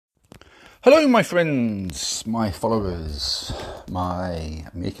Hello, my friends, my followers, my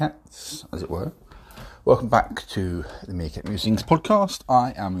meerkats, as it were. Welcome back to the Meerkat Musings podcast.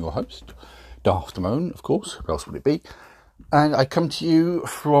 I am your host, Darth Damone, of course. Who else would it be? And I come to you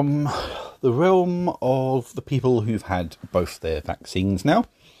from the realm of the people who've had both their vaccines now.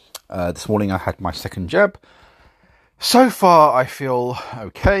 This morning I had my second jab. So far I feel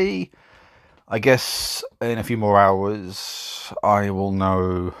okay. I guess in a few more hours I will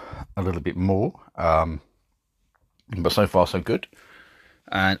know a little bit more. But so far so good.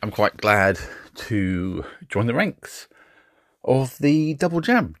 And I'm quite glad to join the ranks of the double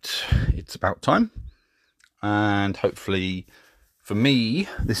jabbed. It's about time. And hopefully for me,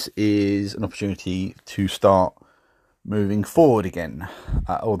 this is an opportunity to start moving forward again.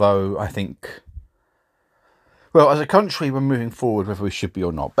 Although I think, well, as a country, we're moving forward whether we should be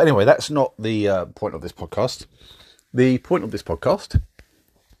or not. But anyway, that's not the point of this podcast. The point of this podcast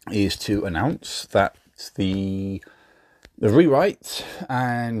is to announce that the rewrite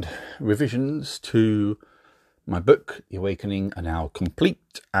and revisions to my book, The Awakening, are now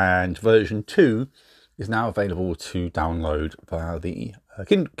complete, and version 2 is now available to download via the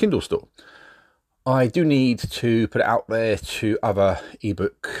Kindle store. I do need to put it out there to other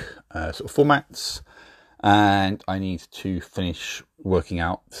ebook sort of formats, and I need to finish working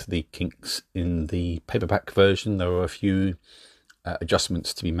out the kinks in the paperback version. There are a few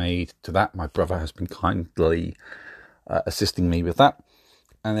adjustments to be made to that. My brother has been kindly assisting me with that.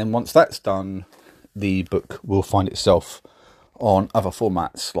 And then once that's done, the book will find itself on other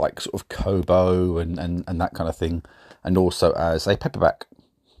formats like sort of Kobo and that kind of thing, and also as a paperback.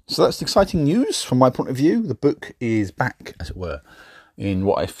 So that's exciting news from my point of view. The book is back, as it were, in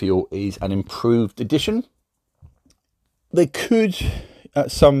what I feel is an improved edition. They could,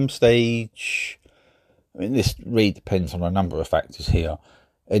 at some stage, I mean, this really depends on a number of factors here,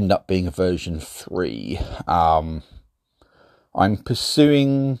 end up being a version 3. I'm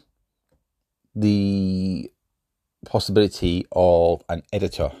pursuing the possibility of an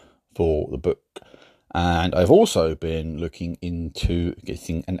editor for the book, and I've also been looking into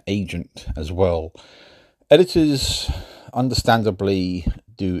getting an agent as well. Editors understandably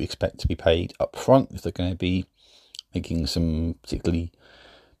do expect to be paid up front if they're going to be making some particularly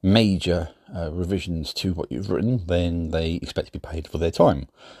major revisions to what you've written. Then they expect to be paid for their time,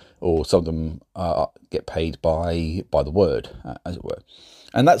 or some of them get paid by the word, as it were.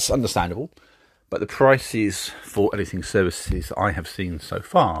 And that's understandable, but the prices for editing services I have seen so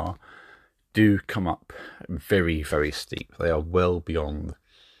far do come up very, very steep. They are well beyond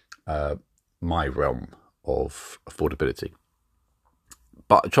my realm of affordability.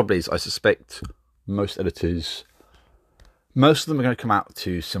 But the trouble is, I suspect most of them are going to come out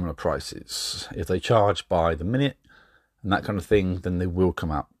to similar prices. If they charge by the minute and that kind of thing, then they will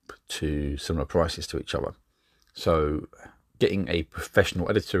come up to similar prices to each other. So getting a professional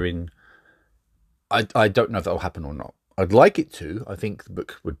editor in, I don't know if that will happen or not. I'd like it to. I think the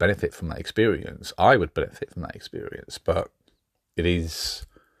book would benefit from that experience. I would benefit from that experience, but it's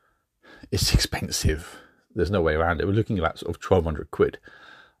expensive. There's no way around it. We're looking at sort of 1,200 quid.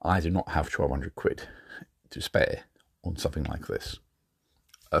 I do not have 1,200 quid to spare on something like this.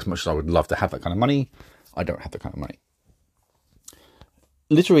 As much as I would love to have that kind of money, I don't have that kind of money.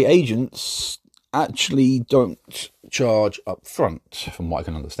 Literary agents actually don't charge up front, from what I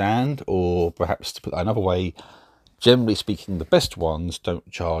can understand, or perhaps to put that another way, generally speaking, the best ones don't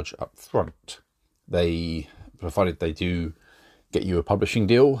charge up front. They, provided they do get you a publishing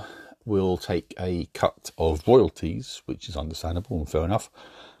deal, will take a cut of royalties, which is understandable and fair enough,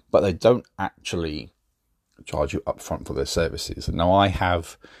 but they don't actually charge you up front for their services. And now I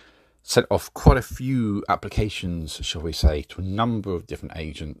have sent off quite a few applications, shall we say, to a number of different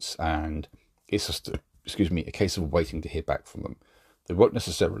agents, and it's just a case of waiting to hear back from them. They won't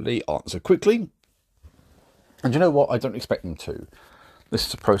necessarily answer quickly, and you know what, I don't expect them to. This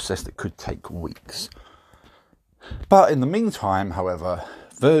is a process that could take weeks. But in the meantime, however,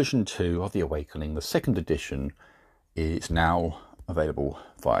 version 2 of The Awakening, the second edition, is now available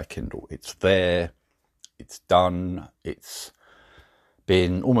via Kindle. It's there, it's done, it's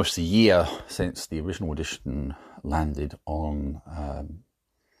been almost a year since the original edition landed on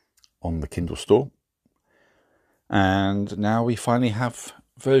the Kindle store, and now we finally have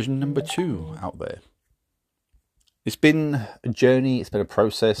version number 2 out there. It's been a journey, it's been a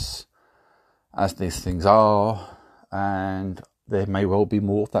process, as these things are, and there may well be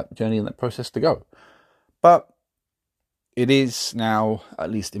more of that journey and that process to go. But it is now, at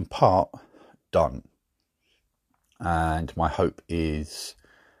least in part, done. And my hope is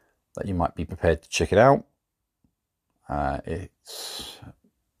that you might be prepared to check it out. It's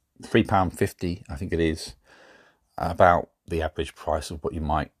 £3.50, I think it is, about the average price of what you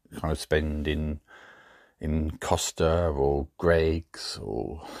might kind of spend in Costa or Greggs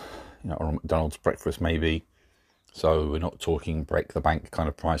or or a McDonald's breakfast maybe. So we're not talking break the bank kind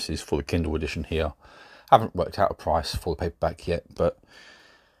of prices for the Kindle edition here. Haven't worked out a price for the paperback yet, but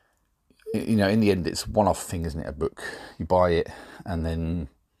in the end, it's a one-off thing, isn't it? A book, you buy it, and then,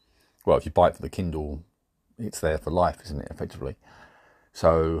 well, if you buy it for the Kindle, it's there for life, isn't it? Effectively.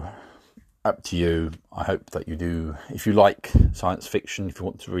 So up to you. I hope that you do. If you like science fiction, if you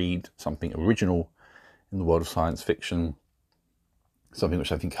want to read something original in the world of science fiction, something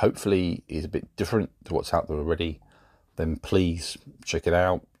which I think hopefully is a bit different to what's out there already, then please check it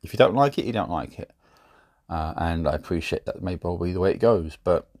out. If you don't like it, you don't like it. And I appreciate that may well be the way it goes,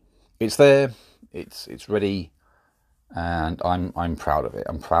 but it's there, it's ready, and I'm proud of it.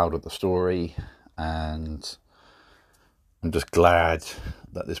 I'm proud of the story, and I'm just glad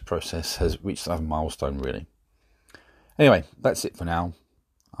that this process has reached another milestone, really. Anyway, that's it for now.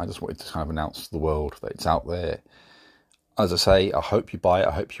 I just wanted to kind of announce to the world that it's out there. As I say, I hope you buy it.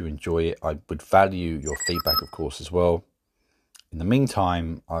 I hope you enjoy it. I would value your feedback, of course, as well. In the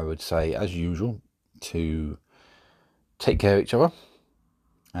meantime, I would say, as usual, to take care of each other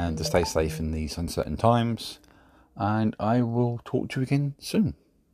and to stay safe in these uncertain times. And I will talk to you again soon.